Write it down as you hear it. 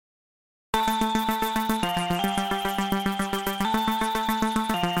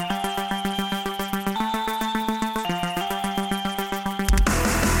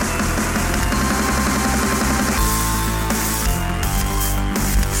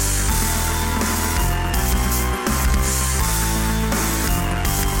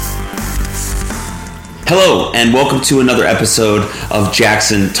Hello, and welcome to another episode of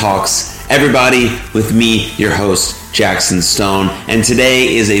Jackson Talks Everybody with me, your host, Jackson Stone. And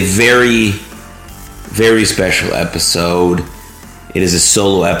today is a very, very special episode. It is a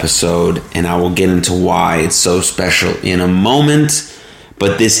solo episode, and I will get into why it's so special in a moment.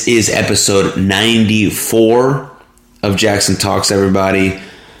 But this is episode 94 of Jackson Talks Everybody.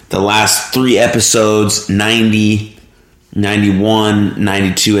 The last three episodes, 90, 91,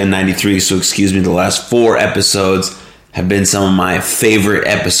 92, and 93, so excuse me, the last four episodes have been some of my favorite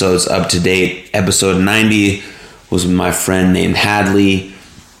episodes up to date. Episode 90 was with my friend named Hadley,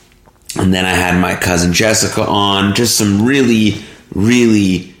 and then I had my cousin Jessica on. Just some really,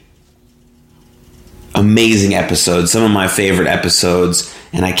 really amazing episodes, some of my favorite episodes,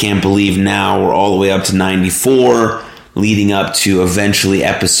 and I can't believe now we're all the way up to 94, leading up to eventually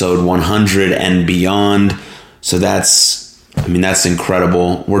episode 100 and beyond. So that's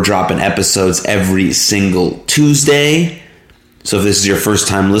incredible. We're dropping episodes every single Tuesday. So if this is your first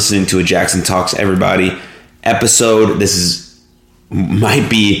time listening to a Jackson Talks Everybody episode, might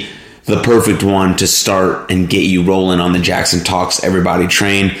be the perfect one to start and get you rolling on the Jackson Talks Everybody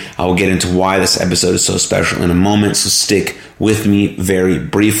train. I will get into why this episode is so special in a moment, so stick with me very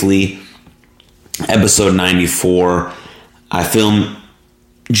briefly. Episode 94,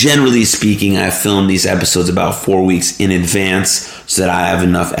 Generally speaking, I film these episodes about 4 weeks in advance so that I have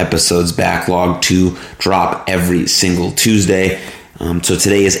enough episodes backlogged to drop every single Tuesday. So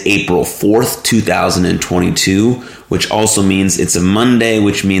today is April 4th, 2022, which also means it's a Monday,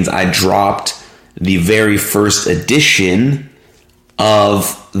 which means I dropped the very first edition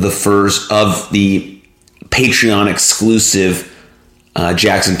of the Patreon exclusive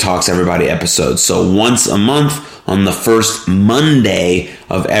Jackson Talks Everybody episode. So once a month, on the first Monday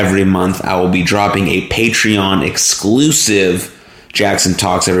of every month, I will be dropping a Patreon exclusive Jackson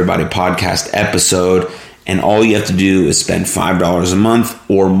Talks Everybody podcast episode. And all you have to do is spend $5 a month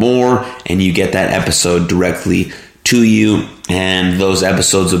or more, and you get that episode directly to you. And those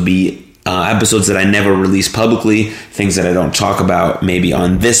episodes will be episodes that I never release publicly, things that I don't talk about maybe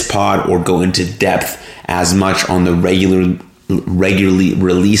on this pod or go into depth as much on the regularly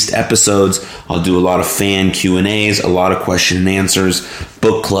released episodes. I'll do a lot of fan Q&As, a lot of question and answers,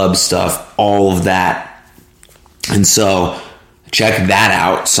 book club stuff, all of that. And so check that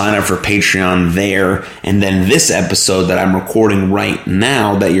out. Sign up for Patreon there. And then this episode that I'm recording right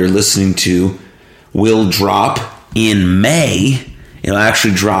now that you're listening to will drop in May. It'll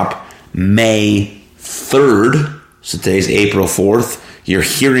actually drop May 3rd. So today's April 4th. You're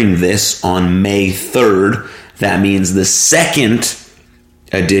hearing this on May 3rd. That means the second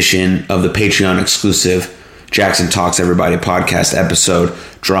edition of the Patreon exclusive Jackson Talks Everybody podcast episode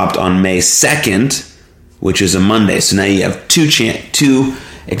dropped on May 2nd, which is a Monday. So now you have two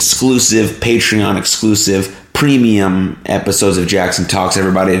exclusive Patreon exclusive premium episodes of Jackson Talks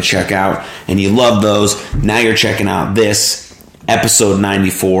Everybody to check out, and you love those. Now you're checking out this episode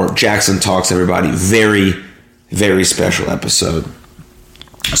 94, Jackson Talks Everybody. Very, very special episode.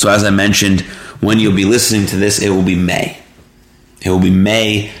 So as I mentioned, when you'll be listening to this, it will be May. It will be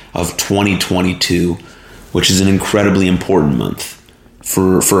May of 2022, which is an incredibly important month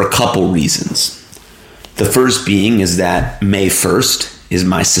for a couple reasons. The first being is that May 1st is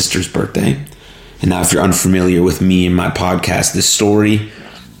my sister's birthday. And now if you're unfamiliar with me and my podcast, this story,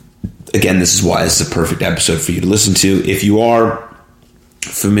 again, this is why this is a perfect episode for you to listen to. If you are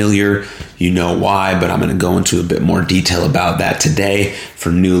familiar, you know why, but I'm going to go into a bit more detail about that today for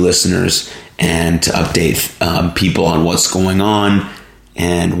new listeners and to update people on what's going on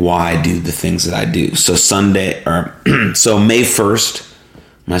and why I do the things that I do. So May 1st,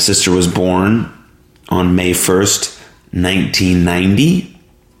 my sister was born on May 1st, 1990.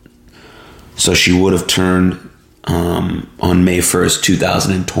 So she would have turned, on May 1st,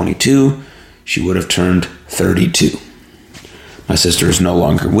 2022, she would have turned 32. My sister is no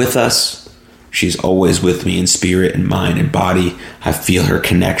longer with us. She's always with me in spirit and mind and body. I feel her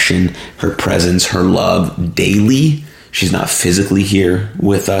connection, her presence, her love daily. She's not physically here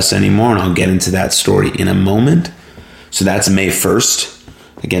with us anymore, and I'll get into that story in a moment. So that's May 1st.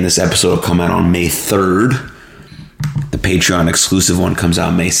 Again, this episode will come out on May 3rd. The Patreon exclusive one comes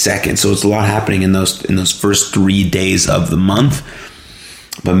out May 2nd. So it's a lot happening in those first 3 days of the month.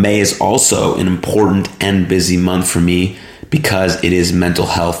 But May is also an important and busy month for me because it is Mental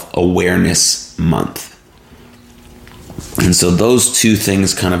Health Awareness Month. And so those two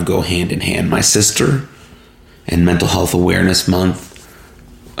things kind of go hand in hand. My sister and Mental Health Awareness Month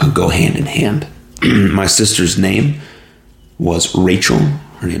go hand in hand. My sister's name was Rachel.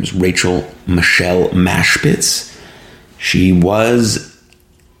 Her name is Rachel Michelle Mashpitz. She was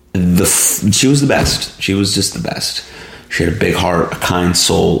she was the best. She was just the best. She had a big heart, a kind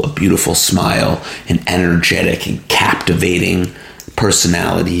soul, a beautiful smile, an energetic and captivating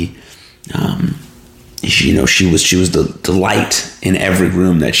personality. She was the light in every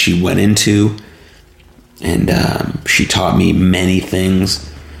room that she went into, and she taught me many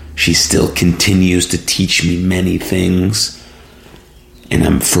things. She still continues to teach me many things, and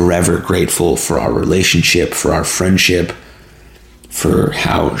I'm forever grateful for our relationship, for our friendship, for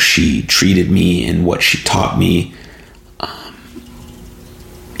how she treated me and what she taught me.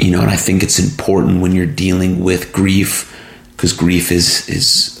 And I think it's important when you're dealing with grief, because grief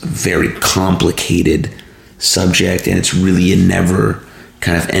is a very complicated subject, and it's really a never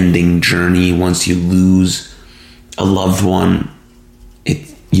kind of ending journey. Once you lose a loved one,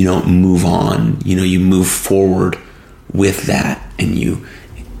 you don't move on. You move forward with that, and you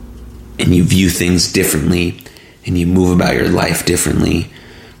view things differently, and you move about your life differently,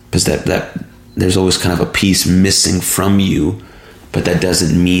 because that there's always kind of a piece missing from you. But that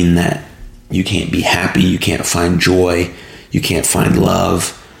doesn't mean that you can't be happy, you can't find joy, you can't find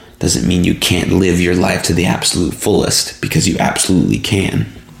love. Doesn't mean you can't live your life to the absolute fullest, because you absolutely can.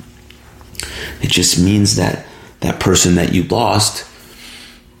 It just means that that person that you lost,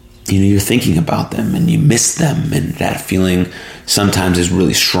 you're thinking about them and you miss them, and that feeling sometimes is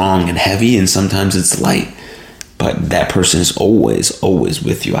really strong and heavy, and sometimes it's light. But that person is always, always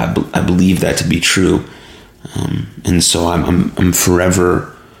with you. I believe that to be true. And so I'm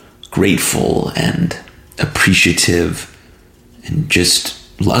forever grateful and appreciative and just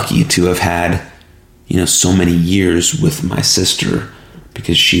lucky to have had, so many years with my sister,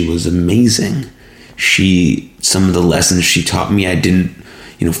 because she was amazing. Some of the lessons she taught me, I didn't,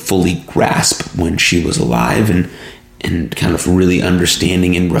 fully grasp when she was alive, and kind of really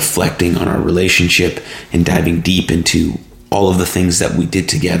understanding and reflecting on our relationship and diving deep into all of the things that we did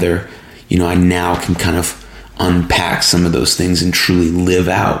together. I now can kind of unpack some of those things and truly live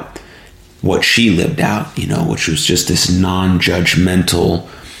out what she lived out, which was just this non-judgmental,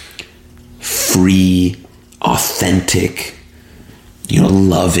 free, authentic,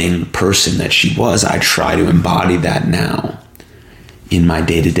 loving person that she was. I try to embody that now in my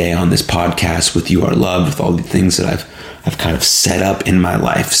day-to-day on this podcast with You Are Loved, with all the things that I've kind of set up in my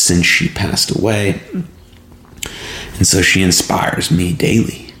life since she passed away. And so she inspires me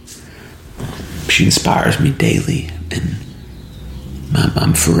daily. And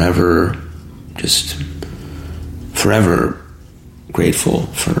I'm forever grateful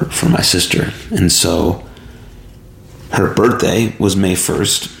for my sister. And so her birthday was May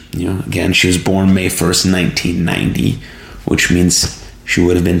 1st. Again, she was born May 1st, 1990, which means she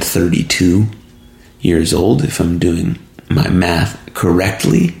would have been 32 years old if I'm doing my math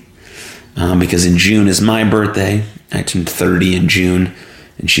correctly. Because in June is my birthday. I turned 30 in June.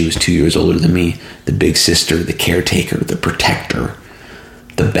 And she was 2 years older than me, the big sister, the caretaker, the protector,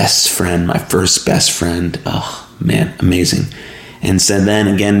 the best friend, my first best friend. Oh, man, amazing. And so then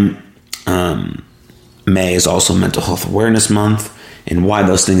again, May is also Mental Health Awareness Month. And why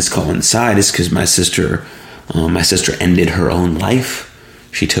those things coincide is because my sister ended her own life.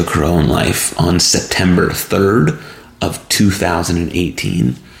 She took her own life on September 3rd of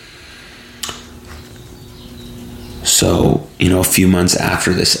 2018. So, a few months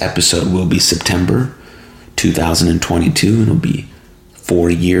after this episode will be September 2022, and it'll be 4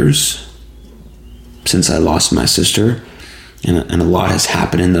 years since I lost my sister, and a lot has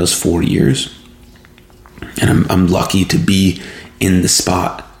happened in those 4 years. And I'm lucky to be in the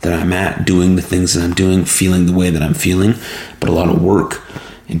spot that I'm at, doing the things that I'm doing, feeling the way that I'm feeling, but a lot of work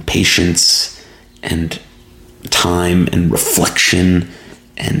and patience and time and reflection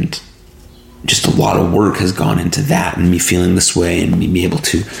and just a lot of work has gone into that, and me feeling this way, and me be able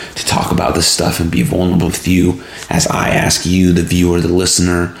to talk about this stuff and be vulnerable with you as I ask you, the viewer, the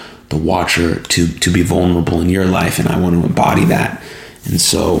listener, the watcher, to be vulnerable in your life, and I want to embody that. And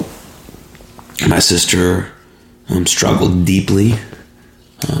so my sister struggled deeply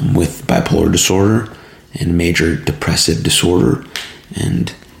with bipolar disorder and major depressive disorder,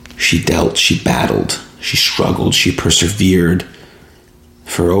 and she battled, she struggled, she persevered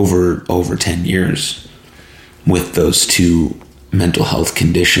for over 10 years with those two mental health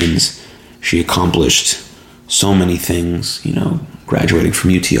conditions. She accomplished so many things, graduating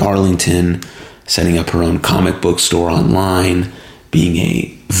from UT Arlington, setting up her own comic book store online, being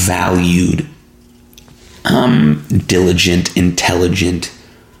a valued, diligent, intelligent,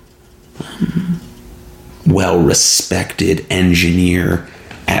 well-respected engineer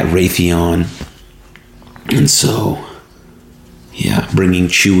at Raytheon. And so, bringing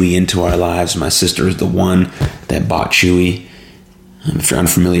Chewy into our lives. My sister is the one that bought Chewy. If you're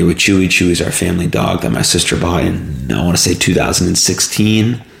unfamiliar with Chewy, Chewy's our family dog that my sister bought in, I want to say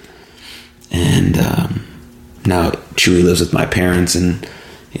 2016. And now Chewy lives with my parents, and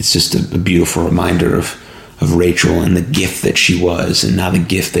it's just a beautiful reminder of Rachel and the gift that she was, and now the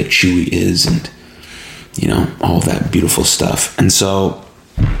gift that Chewy is, and all of that beautiful stuff. And so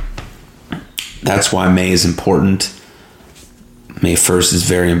that's why May is important. May 1st is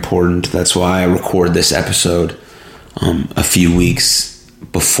very important. That's why I record this episode a few weeks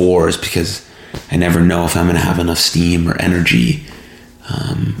before, is because I never know if I'm going to have enough steam or energy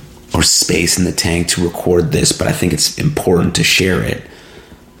or space in the tank to record this, but I think it's important to share it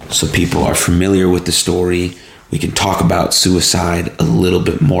so people are familiar with the story. We can talk about suicide a little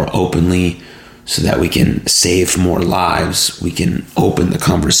bit more openly so that we can save more lives. We can open the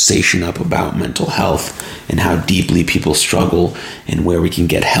conversation up about mental health and how deeply people struggle, and where we can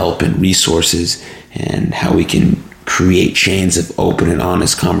get help and resources, and how we can create chains of open and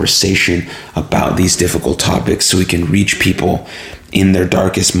honest conversation about these difficult topics so we can reach people in their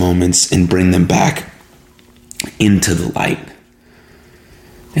darkest moments and bring them back into the light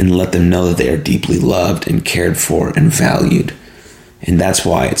and let them know that they are deeply loved and cared for and valued. And that's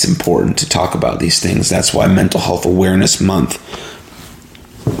why it's important to talk about these things. That's why Mental Health Awareness Month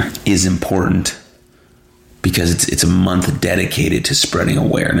is important, because it's a month dedicated to spreading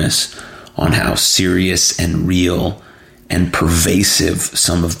awareness on how serious and real and pervasive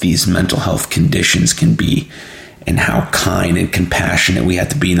some of these mental health conditions can be, and how kind and compassionate we have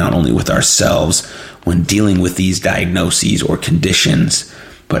to be, not only with ourselves when dealing with these diagnoses or conditions,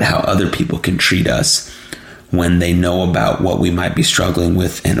 but how other people can treat us when they know about what we might be struggling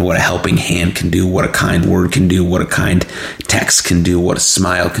with, and what a helping hand can do, what a kind word can do, what a kind text can do, what a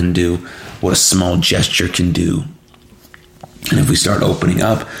smile can do, what a small gesture can do. And if we start opening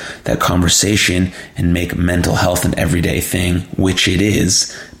up that conversation and make mental health an everyday thing, which it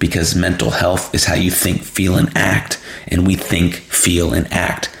is, because mental health is how you think, feel, and act. And we think, feel, and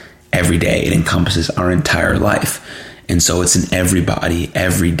act every day. It encompasses our entire life. And so it's an everybody,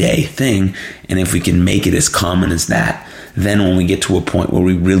 everyday thing. And if we can make it as common as that, then when we get to a point where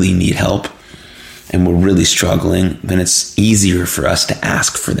we really need help and we're really struggling, then it's easier for us to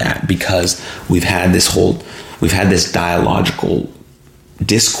ask for that, because we've had this dialogical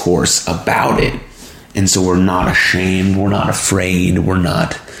discourse about it. And so we're not ashamed, we're not afraid, we're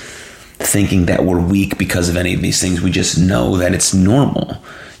not thinking that we're weak because of any of these things. We just know that it's normal.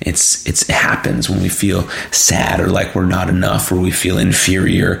 It happens when we feel sad, or like we're not enough, or we feel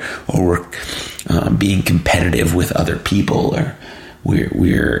inferior, or we're being competitive with other people, or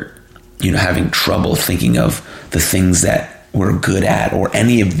we're having trouble thinking of the things that we're good at, or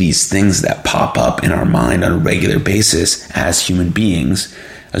any of these things that pop up in our mind on a regular basis as human beings,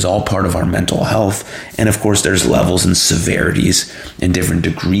 as all part of our mental health. And of course, there's levels and severities and different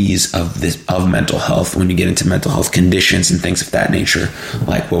degrees of mental health when you get into mental health conditions and things of that nature,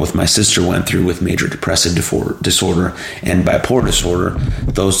 like what my sister went through with major depressive disorder and bipolar disorder.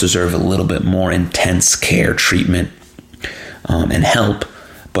 Those deserve a little bit more intense care, treatment, and help.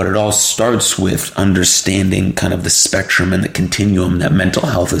 But it all starts with understanding kind of the spectrum and the continuum that mental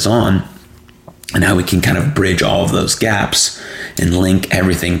health is on, and how we can kind of bridge all of those gaps and link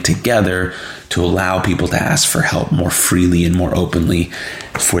everything together to allow people to ask for help more freely and more openly,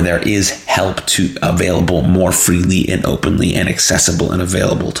 for there is help available more freely and openly and accessible and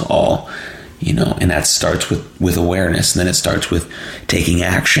available to all. And that starts with awareness. And then it starts with taking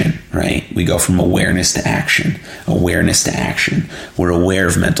action, right? We go from awareness to action. We're aware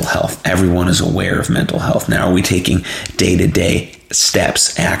of mental health. Everyone is aware of mental health. Now, are we taking day-to-day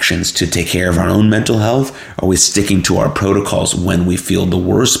steps, actions to take care of our own mental health? Are we sticking to our protocols when we feel the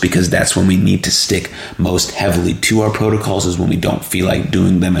worst? Because that's when we need to stick most heavily to our protocols, is when we don't feel like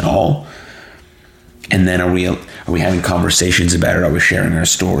doing them at all. And then are we having conversations about it? Are we sharing our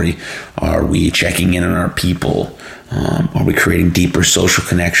story? Are we checking in on our people? Are we creating deeper social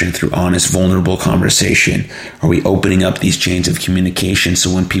connection through honest, vulnerable conversation? Are we opening up these chains of communication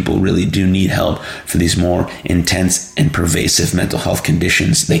so when people really do need help for these more intense and pervasive mental health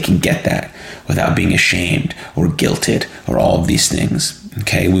conditions, they can get that without being ashamed or guilted or all of these things?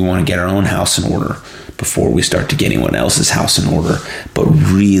 Okay, we want to get our own house in order before we start to get anyone else's house in order. But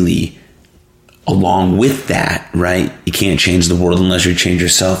really, along with that, right? You can't change the world unless you change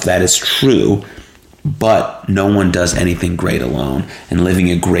yourself. That is true. But no one does anything great alone. And living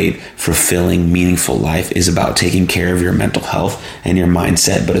a great, fulfilling, meaningful life is about taking care of your mental health and your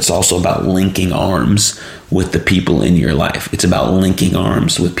mindset. But it's also about linking arms with the people in your life. It's about linking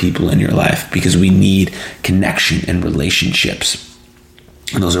arms with people in your life, because we need connection and relationships.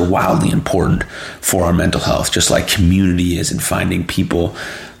 And those are wildly important for our mental health, just like community is, and finding people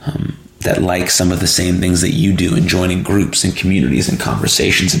that like some of the same things that you do, and joining groups and communities and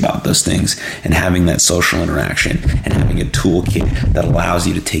conversations about those things, and having that social interaction, and having a toolkit that allows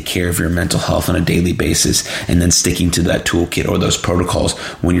you to take care of your mental health on a daily basis, and then sticking to that toolkit or those protocols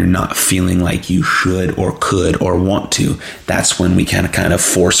when you're not feeling like you should or could or want to. That's when we can kind of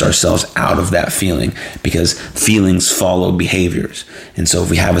force ourselves out of that feeling, because feelings follow behaviors. And so if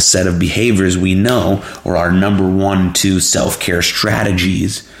we have a set of behaviors we know, or our number 1, 2 self-care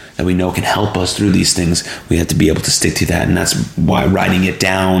strategies that we know can help us through these things, we have to be able to stick to that. And that's why writing it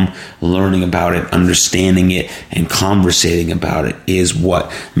down, learning about it, understanding it, and conversating about it is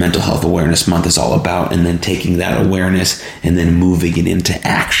what Mental Health Awareness Month is all about. And then taking that awareness and then moving it into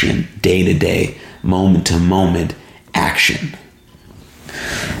action, day to day, moment to moment action.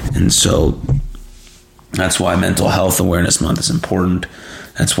 And so that's why Mental Health Awareness Month is important.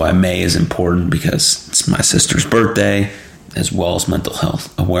 That's why May is important, because it's my sister's birthday, as well as Mental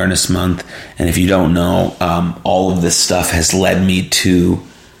Health Awareness Month. And if you don't know, all of this stuff has led me to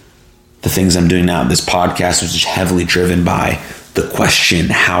the things I'm doing now. This podcast, which is heavily driven by the question,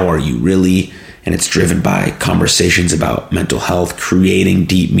 how are you really? And it's driven by conversations about mental health, creating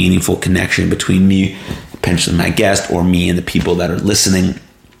deep, meaningful connection between me, potentially my guest, or me and the people that are listening.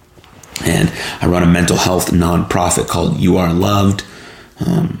 And I run a mental health nonprofit called You Are Loved.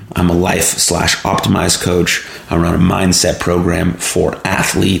 I'm a life/optimized coach. I run a mindset program for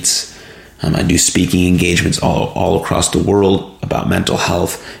athletes. I do speaking engagements all across the world about mental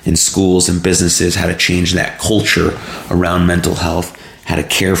health in schools and businesses, how to change that culture around mental health, how to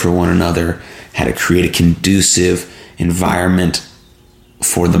care for one another, how to create a conducive environment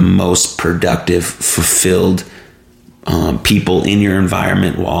for the most productive, fulfilled people in your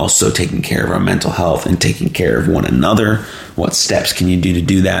environment, while also taking care of our mental health and taking care of one another. What steps can you do to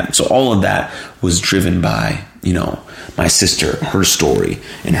do that? So all of that was driven by, my sister, her story,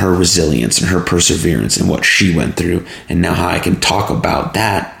 and her resilience and her perseverance and what she went through, and now how I can talk about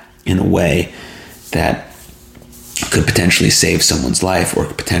that in a way that could potentially save someone's life, or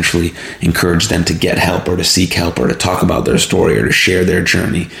could potentially encourage them to get help, or to seek help, or to talk about their story, or to share their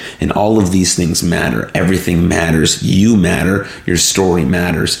journey. And all of these things matter. Everything matters. You matter. Your story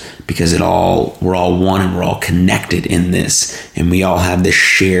matters, because we're all one, and we're all connected in this. And we all have this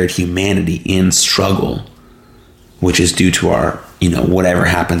shared humanity in struggle, which is due to our, whatever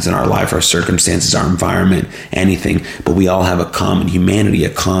happens in our life, our circumstances, our environment, anything. But we all have a common humanity, a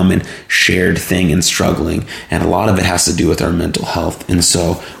common shared thing in struggling. And a lot of it has to do with our mental health. And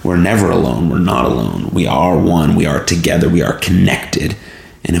so we're never alone. We're not alone. We are one. We are together. We are connected.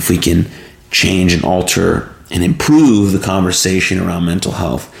 And if we can change and alter and improve the conversation around mental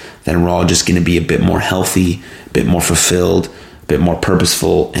health, then we're all just going to be a bit more healthy, a bit more fulfilled, a bit more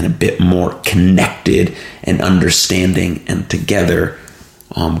purposeful, and a bit more connected and understanding and together,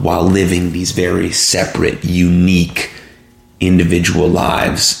 while living these very separate, unique, individual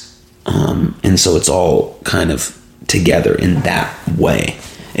lives. And so it's all kind of together in that way.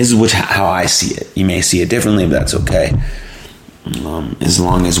 This is how I see it. You may see it differently, but that's okay. As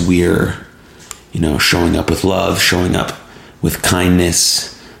long as we're, showing up with love, showing up with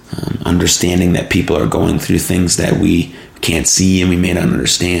kindness, understanding that people are going through things that we can't see and we may not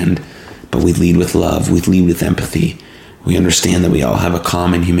understand, but we lead with love, we lead with empathy. We understand that we all have a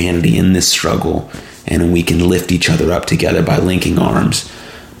common humanity in this struggle, and we can lift each other up together by linking arms,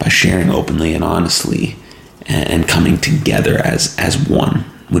 by sharing openly and honestly, and coming together as one,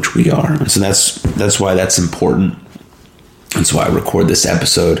 which we are. And so that's why that's important. That's why I record this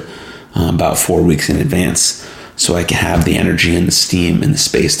episode about 4 weeks in advance, so I can have the energy and the steam and the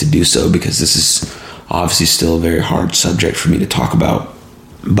space to do so, because this is obviously still a very hard subject for me to talk about.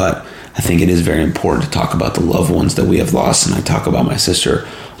 But I think it is very important to talk about the loved ones that we have lost. And I talk about my sister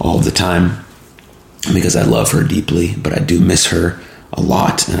all the time because I love her deeply, but I do miss her a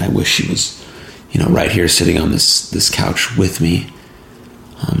lot. And I wish she was, right here sitting on this couch with me.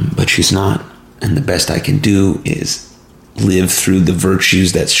 But she's not. And the best I can do is live through the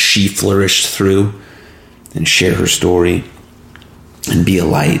virtues that she flourished through, and share her story, and be a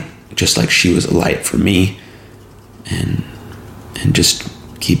light, just like she was a light for me, and just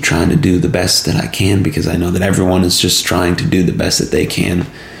keep trying to do the best that I can, because I know that everyone is just trying to do the best that they can,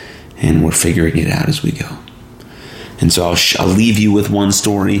 and we're figuring it out as we go. And so I'll leave you with one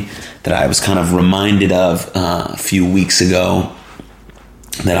story that I was kind of reminded of a few weeks ago,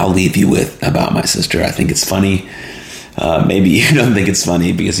 that I'll leave you with about my sister. I think it's funny. Maybe you don't think it's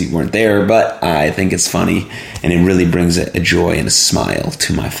funny because you weren't there, but I think it's funny, and it really brings a joy and a smile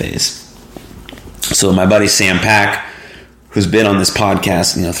to my face. So my buddy Sam Pack, who's been on this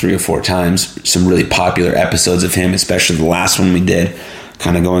podcast, 3 or 4 times, some really popular episodes of him, especially the last one we did,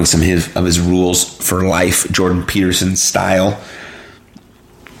 kind of going some of his rules for life, Jordan Peterson style.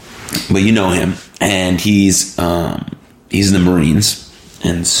 But you know him, and he's in the Marines,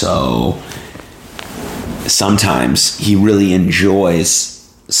 and so sometimes he really enjoys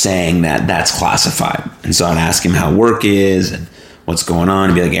saying that that's classified. And so I'd ask him how work is and what's going on,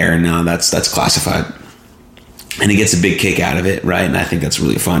 and be like, Aaron, no, that's classified. And he gets a big kick out of it, right? And I think that's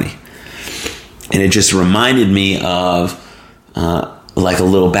really funny. And it just reminded me of like a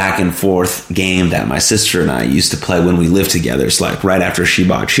little back and forth game that my sister and I used to play when we lived together. It's like right after she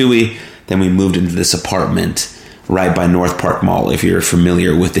bought Chewy, then we moved into this apartment right by North Park Mall, if you're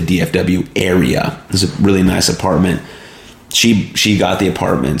familiar with the DFW area. It's a really nice apartment. She got the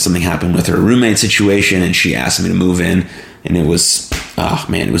apartment. Something happened with her roommate situation, and she asked me to move in. And it was,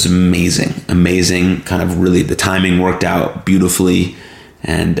 it was amazing. Kind of really, the timing worked out beautifully.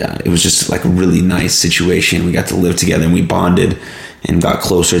 And it was just like a really nice situation. We got to live together, and we bonded and got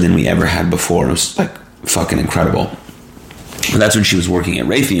closer than we ever had before. It was like fucking incredible. But that's when she was working at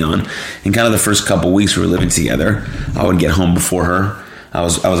Raytheon. And kind of the first couple weeks we were living together, I would get home before her. I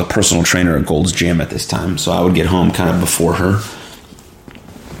was a personal trainer at Gold's Gym at this time, so I would get home kind of before her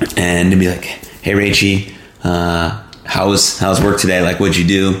and be like, "Hey, Rachie, how's work today? Like, what'd you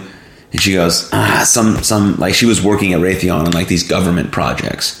do?" And she goes, some like she was working at Raytheon on like these government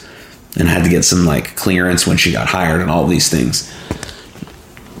projects and had to get some like clearance when she got hired and all these things.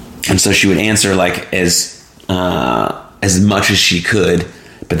 And so she would answer like as much as she could,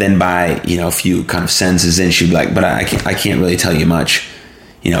 but then by a few kind of sentences in, she'd be like, "But I can't really tell you much.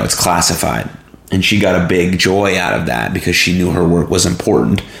 It's classified." And she got a big joy out of that because she knew her work was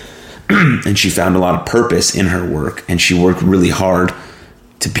important. And she found a lot of purpose in her work, and she worked really hard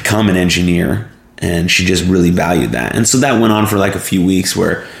to become an engineer, and she just really valued that. And so that went on for like a few weeks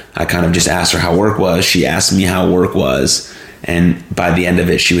where I kind of just asked her how work was. She asked me how work was, and by the end of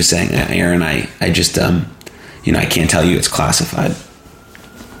it, she was saying, "Aaron, I just I can't tell you, it's classified."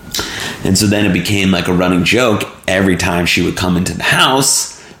 And so then it became like a running joke. Every time she would come into the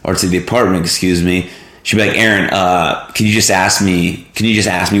house, or to the apartment, excuse me, she'd be like, "Aaron, can you just ask me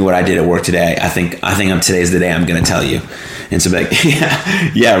what I did at work today? I think today's the day I'm going to tell you." And so I'd be like,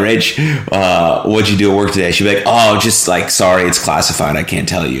 yeah, Rach, what'd you do at work today? She'd be like, "Oh, just like, sorry, it's classified. I can't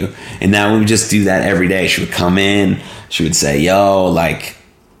tell you." And now we would just do that every day. She would come in, she would say, "Yo, like,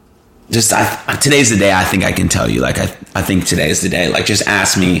 today's the day I think I can tell you. Like, I think today's the day. Like, just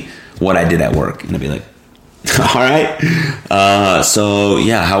ask me what I did at work." And I'd be like, "All right. So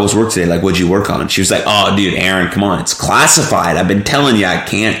yeah, how was work today? Like, what'd you work on?" She was like, "Oh, dude, Aaron, come on. It's classified. I've been telling you, I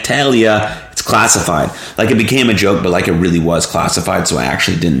can't tell you. It's classified." Like, it became a joke, but like it really was classified. So I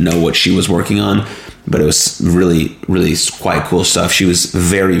actually didn't know what she was working on, but it was really, really quite cool stuff. She was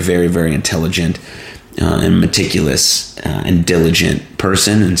very, very, very intelligent and meticulous and diligent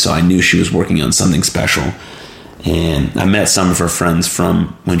person. And so I knew she was working on something special. And I met some of her friends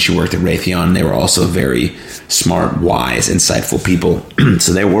from when she worked at Raytheon. They were also very smart, wise, insightful people.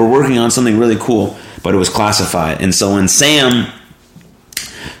 So they were working on something really cool, but it was classified. And so when Sam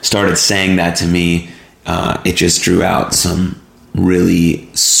started saying that to me, it just drew out some really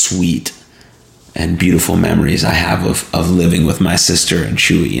sweet and beautiful memories I have of living with my sister and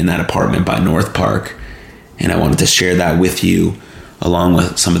Chewy in that apartment by North Park. And I wanted to share that with you, along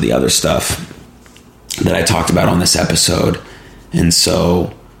with some of the other stuff that I talked about on this episode. And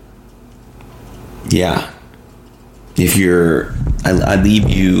so, yeah, I leave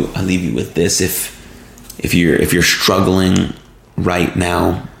you with this. If you're struggling right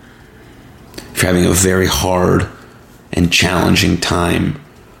now, if you're having a very hard and challenging time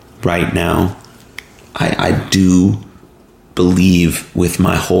right now, I do believe with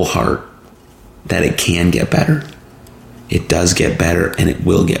my whole heart that it can get better. It does get better, and it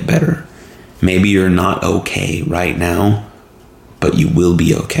will get better. Maybe you're not okay right now, but you will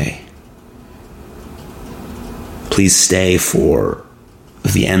be okay. Please stay for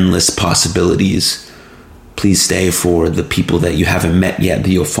the endless possibilities. Please stay for the people that you haven't met yet that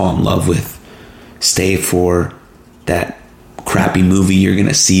you'll fall in love with. Stay for that crappy movie you're going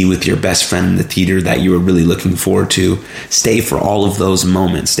to see with your best friend in the theater that you were really looking forward to. Stay for all of those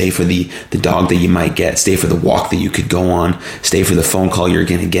moments. Stay for the dog that you might get. Stay for the walk that you could go on. Stay for the phone call you're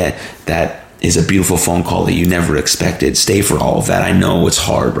going to get that is a beautiful phone call that you never expected. Stay for all of that. I know it's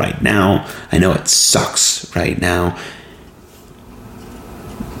hard right now. I know it sucks right now.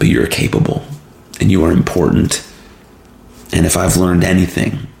 But you're capable and you are important. And if I have learned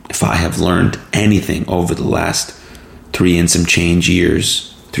anything over the last 3 and some change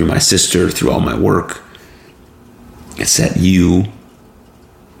years, through my sister, through all my work, It's that you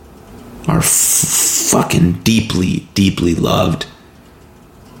are fucking deeply, deeply loved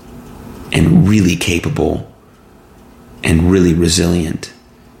and really capable and really resilient.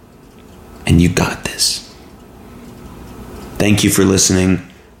 And you got this. Thank you for listening.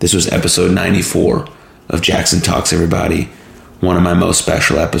 This was episode 94 of Jackson Talks, everybody. One of my most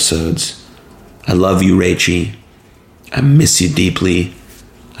special episodes. I love you, Rachie. I miss you deeply.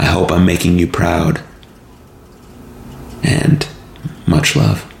 I hope I'm making you proud. And much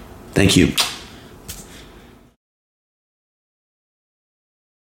love. Thank you.